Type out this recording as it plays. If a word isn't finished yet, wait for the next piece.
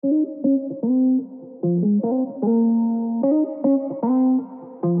Welcome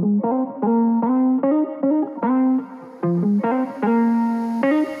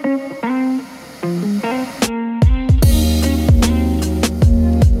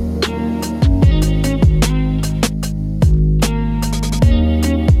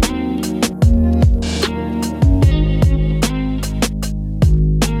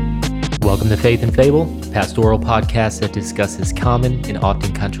to Faith and Fable, a pastoral podcast that discusses common and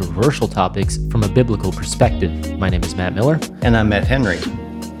often controversial topics from a biblical perspective. My name is Matt Miller. And I'm Matt Henry.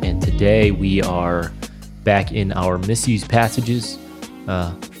 And today we are back in our misused passages,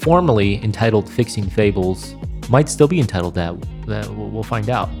 formerly entitled Fixing Fables. Might still be entitled that. We'll find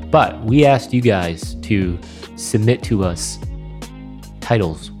out. But we asked you guys to submit to us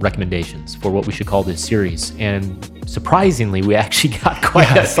titles, recommendations for what we should call this series. And surprisingly, we actually got quite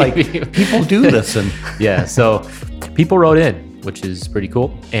a it's like people do listen. Yeah, so people wrote in, which is pretty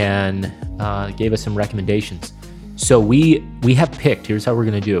cool, and gave us some recommendations. So we have picked, here's how we're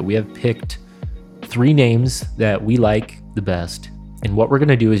going to do it. We have picked 3 names that we like the best, and what we're going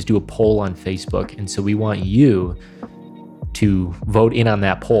to do is do a poll on Facebook, and so we want you to vote in on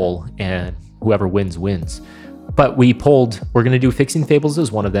that poll, and whoever wins, wins. But we're going to do Fixing Fables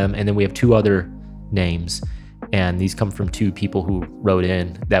as one of them, and then we have 2 other names. And these come from 2 people who wrote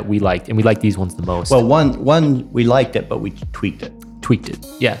in that we liked, and we like these ones the most. Well, one we liked it, but we tweaked it.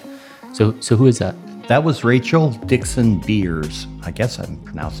 Yeah. So who is that? That was Rachel Dixon Beers. I guess I'm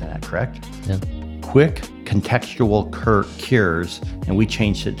pronouncing that correct. Yeah. Quick contextual cures, and we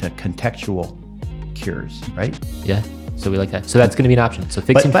changed it to contextual cures, right? Yeah. So we like that. So that's going to be an option. So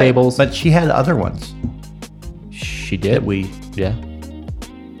Fixing Fables. But she had other ones. She did. That we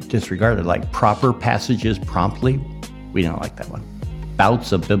disregarded, like proper passages promptly. We don't like that one.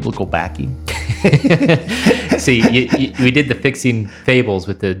 Bouts of biblical backing. See, we did the Fixing Fables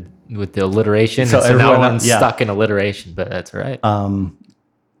with the alliteration, so now I'm stuck in alliteration, but that's all right.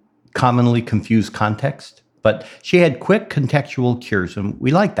 Commonly confused context, but she had quick contextual cures, and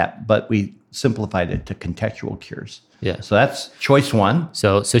we like that, but we simplified it to contextual cures. Yeah. So that's choice 1.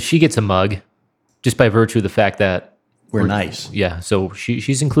 So she gets a mug just by virtue of the fact that we're nice. Yeah, so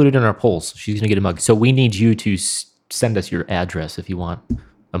she's included in our polls. She's going to get a mug. So we need you to send us your address if you want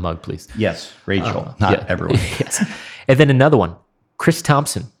a mug, please. Yes, Rachel, not everyone. Yes. And then another one, Chris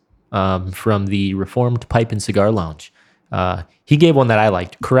Thompson from the Reformed Pipe and Cigar Lounge. He gave one that I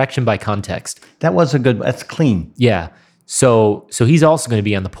liked, Correction by Context. That was that's clean. Yeah. So he's also going to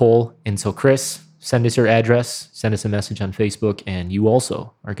be on the poll. And so Chris, send us your address, send us a message on Facebook, and you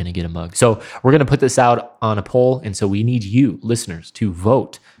also are going to get a mug. So we're going to put this out on a poll, and so we need you, listeners, to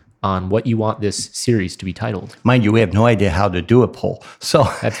vote on what you want this series to be titled. Mind you, we have no idea how to do a poll. So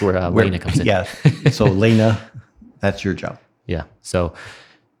that's where Lena comes in. Yeah. So Lena, that's your job. Yeah. So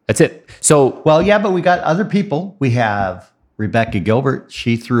that's it. So but we got other people. We have Rebecca Gilbert.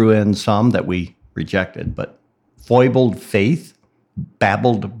 She threw in some that we rejected, but foibled faith,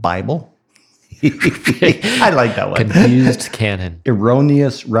 babbled Bible. I like that one. Confused canon.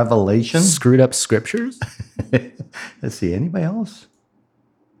 Erroneous revelation. Screwed up scriptures. Let's see. Anybody else?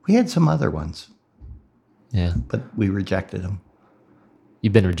 We had some other ones. Yeah. But we rejected them.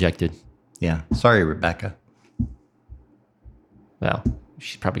 You've been rejected. Yeah. Sorry, Rebecca. Well,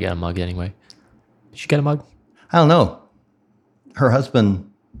 she's probably got a mug anyway. She got a mug? I don't know. Her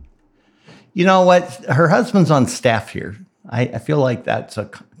husband, you know what? Her husband's on staff here. I feel like that's a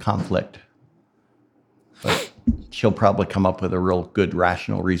conflict. But she'll probably come up with a real good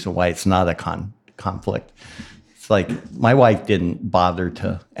rational reason why it's not a conflict. It's like my wife didn't bother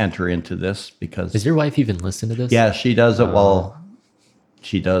to enter into this because... Does your wife even listen to this? Yeah, she does it while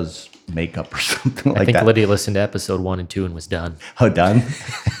she does makeup or something like that. I think Lydia listened to episode 1 and 2 and was done. Oh, done?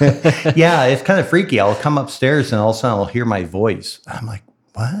 Yeah, it's kind of freaky. I'll come upstairs and all of a sudden I'll hear my voice. I'm like,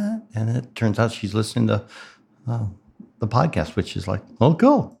 what? And it turns out she's listening to the podcast, which is like, oh,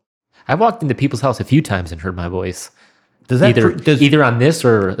 cool. I walked into people's house a few times and heard my voice. Does that either on this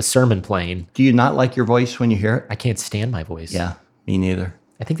or a sermon playing? Do you not like your voice when you hear it? I can't stand my voice. Yeah, me neither.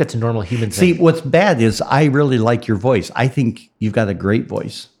 I think that's a normal human thing. See, what's bad is I really like your voice. I think you've got a great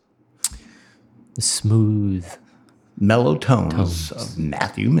voice. The smooth, mellow tones of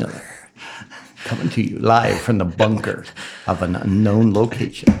Matthew Miller. Coming to you live from the bunker of an unknown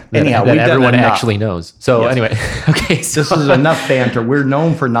location. Anyhow, that everyone actually knows. So anyway, okay. So. This is enough banter. We're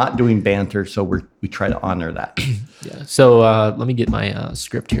known for not doing banter, so we try to honor that. Yeah. So let me get my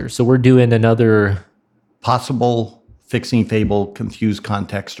script here. So we're doing another possible fixing fable, confused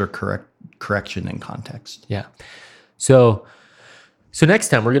context, or correction in context. Yeah. So next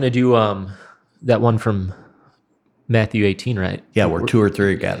time we're gonna do that one from Matthew 18, right? Yeah, where two or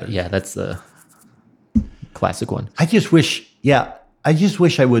three are gathered. Yeah, that's the classic one. I just wish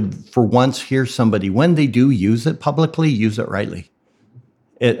I would, for once, hear somebody, when they do use it publicly, use it rightly.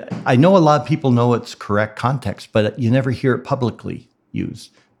 I know a lot of people know its correct context, but you never hear it publicly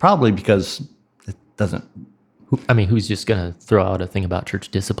used. Probably because it doesn't. I mean, who's just going to throw out a thing about church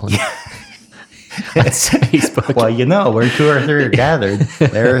discipline? On Facebook. Well, where two or three are gathered,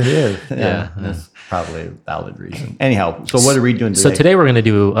 there it is. Yeah. That's probably a valid reason. Anyhow, so what are we doing today? So today we're going to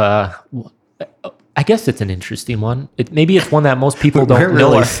do, I guess it's an interesting one. Maybe it's one that most people don't We're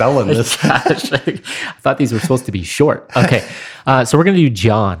know. really selling this. Gosh, I thought these were supposed to be short. Okay. So we're going to do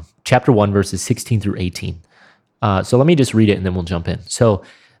John chapter 1, verses 16 through 18. So let me just read it and then we'll jump in. So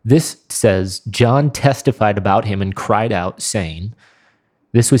this says, John testified about him and cried out, saying,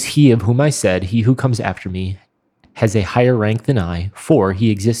 "This was he of whom I said, he who comes after me has a higher rank than I, for he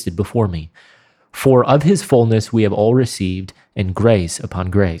existed before me. For of his fullness we have all received, and grace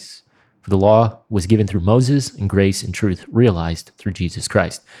upon grace. For the law was given through Moses, and grace and truth realized through Jesus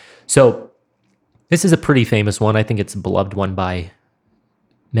Christ." So this is a pretty famous one. I think it's a beloved one by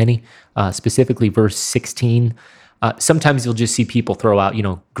many, specifically verse 16. Sometimes you'll just see people throw out,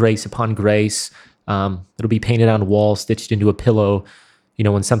 grace upon grace. It'll be painted on a wall, stitched into a pillow.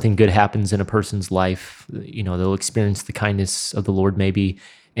 When something good happens in a person's life, they'll experience the kindness of the Lord maybe,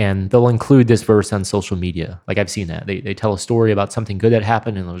 and they'll include this verse on social media. Like I've seen that. They tell a story about something good that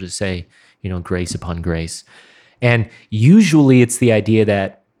happened, and they'll just say, grace upon grace. And usually it's the idea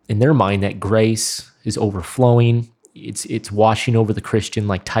that in their mind that grace is overflowing. It's washing over the Christian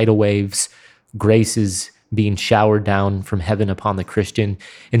like tidal waves. Grace is being showered down from heaven upon the Christian.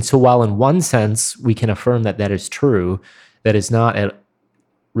 And so while in one sense we can affirm that that is true, that is not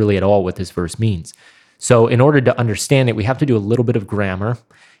really at all what this verse means. So in order to understand it, we have to do a little bit of grammar,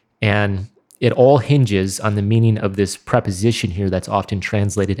 and it all hinges on the meaning of this preposition here that's often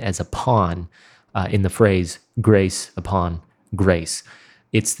translated as upon in the phrase grace upon grace.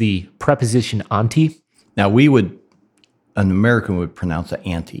 It's the preposition anti. Now an American would pronounce it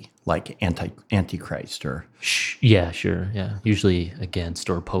anti, like antichrist or. Yeah, sure. Yeah, usually against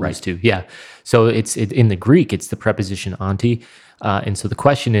or opposed to. Yeah. So in the Greek, it's the preposition anti. And so the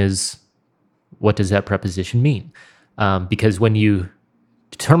question is, what does that preposition mean? Because when you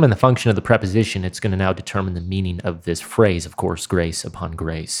determine the function of the preposition, it's going to now determine the meaning of this phrase, of course, grace upon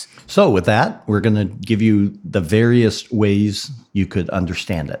grace. So with that, we're going to give you the various ways you could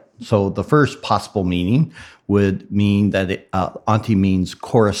understand it. So the first possible meaning would mean that anti means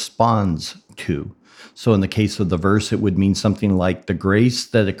corresponds to. So in the case of the verse, it would mean something like the grace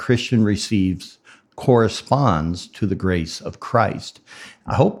that a Christian receives corresponds to the grace of Christ.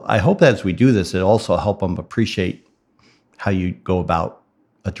 I hope that as we do this, it also help them appreciate how you go about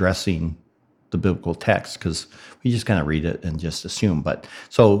addressing the biblical text, because we just kind of read it and just assume. But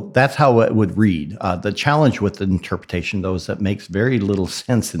so that's how it would read. The challenge with the interpretation, though, is that it makes very little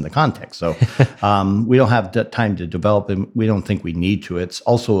sense in the context. So we don't have time to develop it. We don't think we need to. It's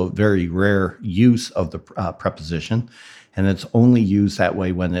also a very rare use of the preposition, and it's only used that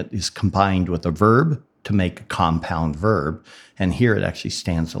way when it is combined with a verb to make a compound verb. And here it actually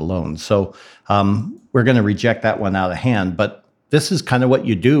stands alone. So we're going to reject that one out of hand. But this is kind of what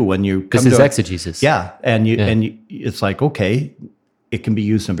you do when you come This is exegesis. Yeah, and it's like, okay, it can be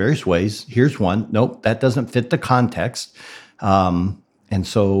used in various ways. Here's one. Nope, that doesn't fit the context. And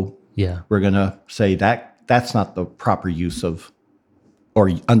so we're going to say that's not the proper use of or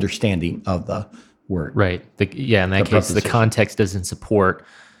understanding of the word. Right. In that case, the context doesn't support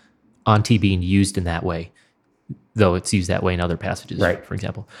anti being used in that way, though it's used that way in other passages, right, for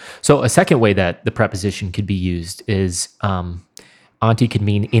example. So a second way that the preposition could be used is anti could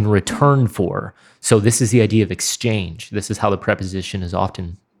mean in return for. So this is the idea of exchange. This is how the preposition is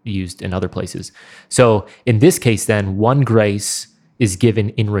often used in other places. So in this case, then, one grace is given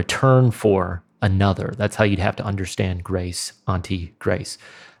in return for another. That's how you'd have to understand grace, anti grace.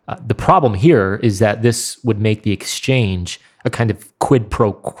 The problem here is that this would make the exchange a kind of quid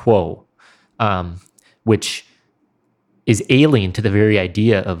pro quo, which is alien to the very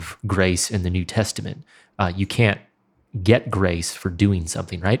idea of grace in the New Testament. You can't get grace for doing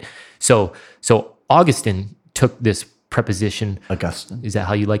something, right? So Augustine took this preposition. Augustine. Is that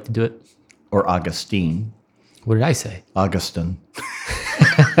how you like to do it? Or Augustine. What did I say? Augustine.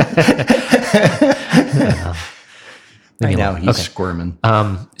 I know, he's squirming.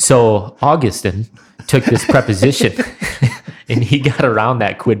 So Augustine took this preposition and he got around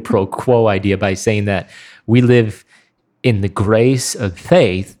that quid pro quo idea by saying that we live in the grace of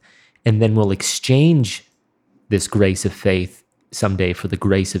faith, and then we'll exchange this grace of faith someday for the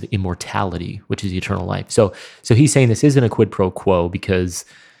grace of immortality, which is eternal life. So he's saying this isn't a quid pro quo because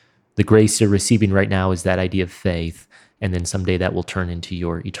the grace you're receiving right now is that idea of faith, and then someday that will turn into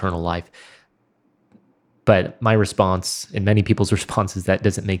your eternal life. But my response, and many people's response, is that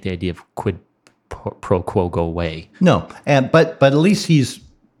doesn't make the idea of quid pro quo go away. No, but at least he's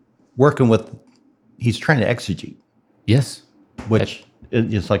trying to exegete. Yes, which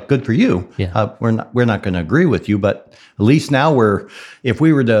is like good for you. Yeah. We're not going to agree with you, but at least now if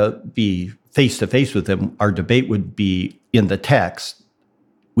we were to be face to face with him, our debate would be in the text.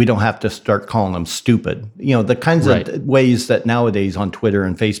 We don't have to start calling them stupid. The kinds of ways that nowadays on Twitter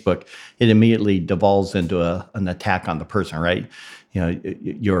and Facebook, it immediately devolves into an attack on the person, right?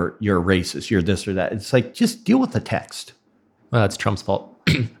 You're racist, you're this or that. It's like, just deal with the text. Well, that's Trump's fault.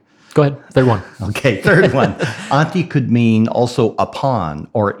 Go ahead, third one. Okay, third one. Anti could mean also upon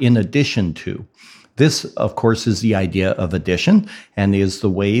or in addition to. This, of course, is the idea of addition and is the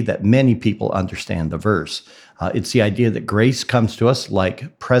way that many people understand the verse. It's the idea that grace comes to us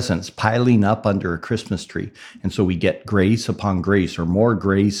like presents piling up under a Christmas tree. And so we get grace upon grace, or more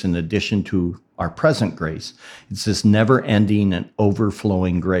grace in addition to our present grace. It's this never-ending and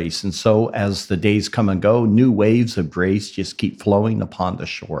overflowing grace. And so as the days come and go, new waves of grace just keep flowing upon the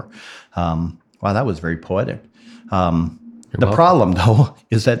shore. Wow, that was very poetic. The problem, though,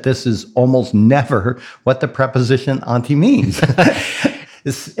 is that this is almost never what the preposition anti means.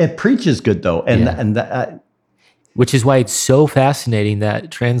 It preaches good, though. Which is why it's so fascinating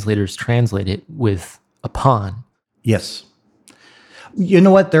that translators translate it with upon. Yes. You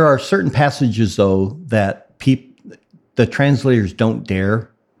know what? There are certain passages, though, that the translators don't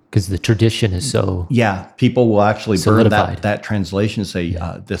dare. Because the tradition is so people will actually solidified. burn that translation and say,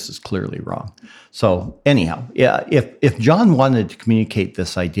 this is clearly wrong. So anyhow, if John wanted to communicate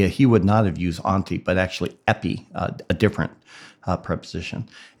this idea, he would not have used anti, but actually epi, a different preposition.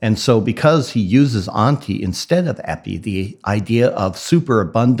 And so because he uses anti instead of epi, the idea of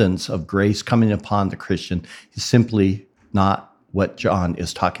superabundance of grace coming upon the Christian is simply not what John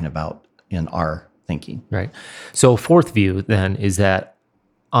is talking about in our thinking. Right. So fourth view then is that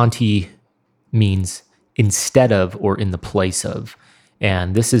anti means instead of or in the place of.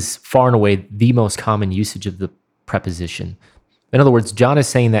 And this is far and away the most common usage of the preposition. In other words, John is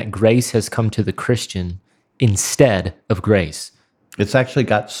saying that grace has come to the Christian instead of grace. It's actually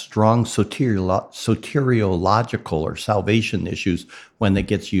got strong soteriological or salvation issues when it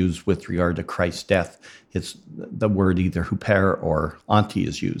gets used with regard to Christ's death. It's the word either huper or anti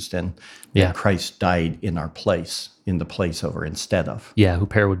is used, and Christ died in our place, in the place of or instead of. Yeah,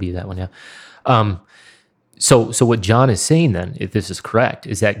 huper would be that one, So what John is saying then, if this is correct,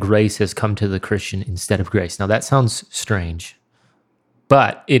 is that grace has come to the Christian instead of grace. Now that sounds strange,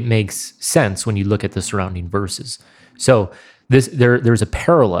 but it makes sense when you look at the surrounding verses. So there's a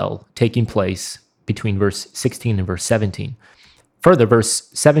parallel taking place between verse 16 and verse 17. Further, verse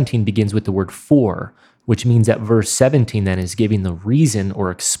 17 begins with the word for, which means that verse 17 then is giving the reason or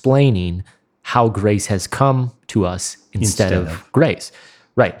explaining how grace has come to us instead of grace.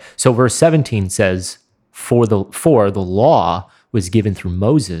 Right. So verse 17 says, for the law was given through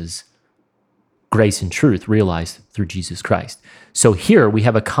Moses, grace and truth realized through Jesus Christ. So here we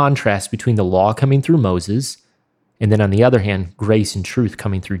have a contrast between the law coming through Moses, and then on the other hand, grace and truth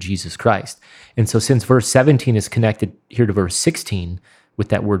coming through Jesus Christ. And so since verse 17 is connected here to verse 16 with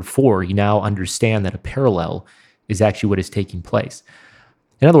that word for, you now understand that a parallel is actually what is taking place.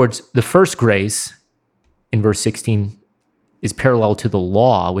 In other words, the first grace in verse 16 is parallel to the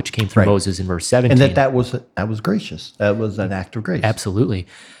law, which came through Moses in verse 17. And that was gracious. That was an act of grace. Absolutely.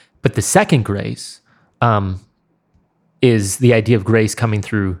 But the second grace is the idea of grace coming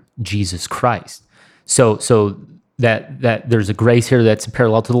through Jesus Christ. So that there's a grace here that's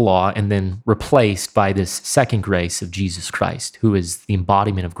parallel to the law and then replaced by this second grace of Jesus Christ, who is the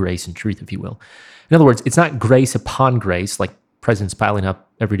embodiment of grace and truth, if you will. In other words, it's not grace upon grace, like presents piling up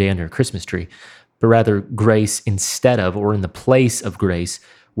every day under a Christmas tree, but rather grace instead of or in the place of grace,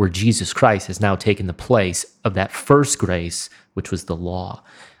 where Jesus Christ has now taken the place of that first grace, which was the law.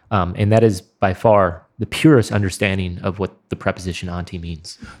 And that is by far the purest understanding of what the preposition anti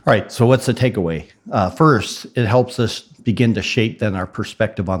means. All right, so what's the takeaway? First, it helps us begin to shape then our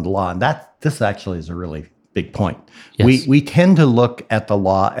perspective on the law. And this actually is a really big point. Yes. We tend to look at the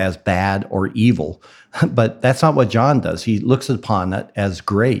law as bad or evil, but that's not what John does. He looks upon it as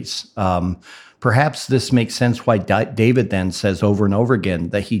grace. Perhaps this makes sense why David then says over and over again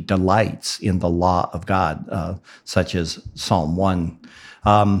that he delights in the law of God, such as Psalm 1,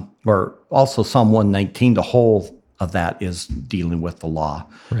 or also Psalm 119, the whole of that is dealing with the law.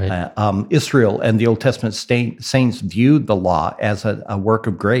 Right. Israel and the Old Testament saints viewed the law as a work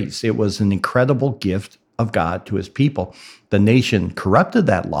of grace. It was an incredible gift of God to his people. The nation corrupted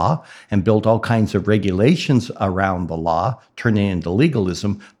that law and built all kinds of regulations around the law, turning it into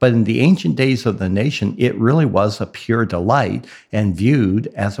legalism. But in the ancient days of the nation, it really was a pure delight and viewed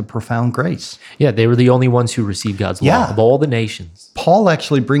as a profound grace. Yeah, they were the only ones who received God's law of all the nations. Paul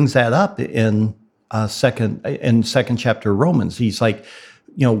actually brings that up in second chapter of Romans. He's like,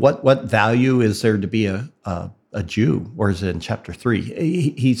 what value is there to be a Jew? Or is it in chapter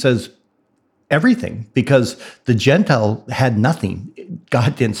 3? He says, everything, because the Gentile had nothing.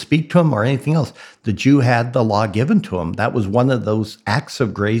 God didn't speak to him or anything else. The Jew had the law given to him. That was one of those acts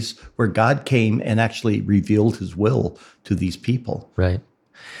of grace where God came and actually revealed his will to these people. Right.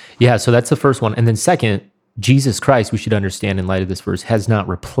 Yeah, so that's the first one. And then second, Jesus Christ, we should understand in light of this verse, has not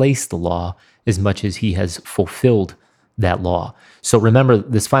replaced the law as much as he has fulfilled that law. So remember,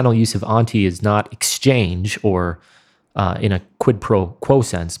 this final use of anti is not exchange or in a quid pro quo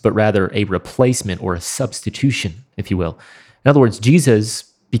sense, but rather a replacement or a substitution, if you will. In other words, Jesus,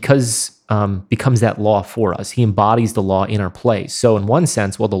 becomes that law for us. He embodies the law in our place. So in one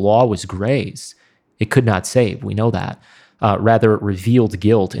sense, while the law was grace, it could not save. We know that. Rather, it revealed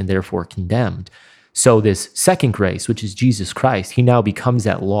guilt and therefore condemned. So this second grace, which is Jesus Christ, he now becomes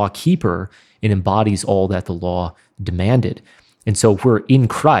that law keeper and embodies all that the law demanded. And so if we're in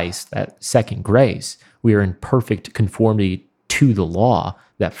Christ, that second grace, we are in perfect conformity to the law,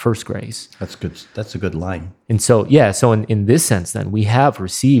 that first grace. That's good. That's a good line. And so, so in this sense, then, we have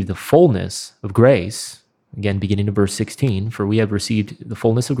received the fullness of grace. Again, beginning of verse 16, for we have received the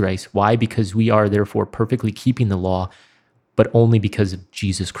fullness of grace. Why? Because we are therefore perfectly keeping the law, but only because of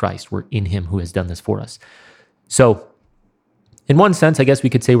Jesus Christ. We're in him who has done this for us. So, in one sense, I guess we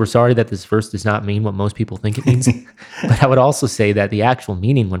could say we're sorry that this verse does not mean what most people think it means. But I would also say that the actual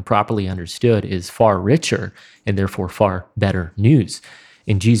meaning, when properly understood, is far richer and therefore far better news.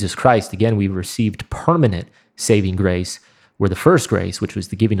 In Jesus Christ, again, we received permanent saving grace, where the first grace, which was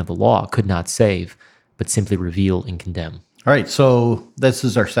the giving of the law, could not save, but simply reveal and condemn. All right, so this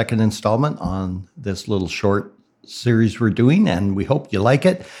is our second installment on this little short series we're doing, and we hope you like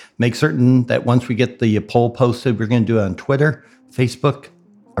it. Make certain that once we get the poll posted, we're going to do it on Twitter, Facebook.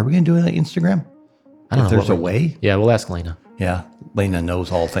 Are we going to do it on Instagram? I don't know. There's a way. Yeah, we'll ask Lena. Yeah, Lena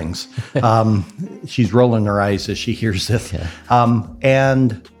knows all things. She's rolling her eyes as she hears this. Yeah.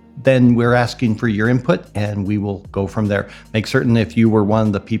 And then we're asking for your input, and we will go from there. Make certain if you were one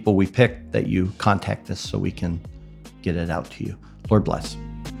of the people we picked that you contact us so we can get it out to you. Lord bless.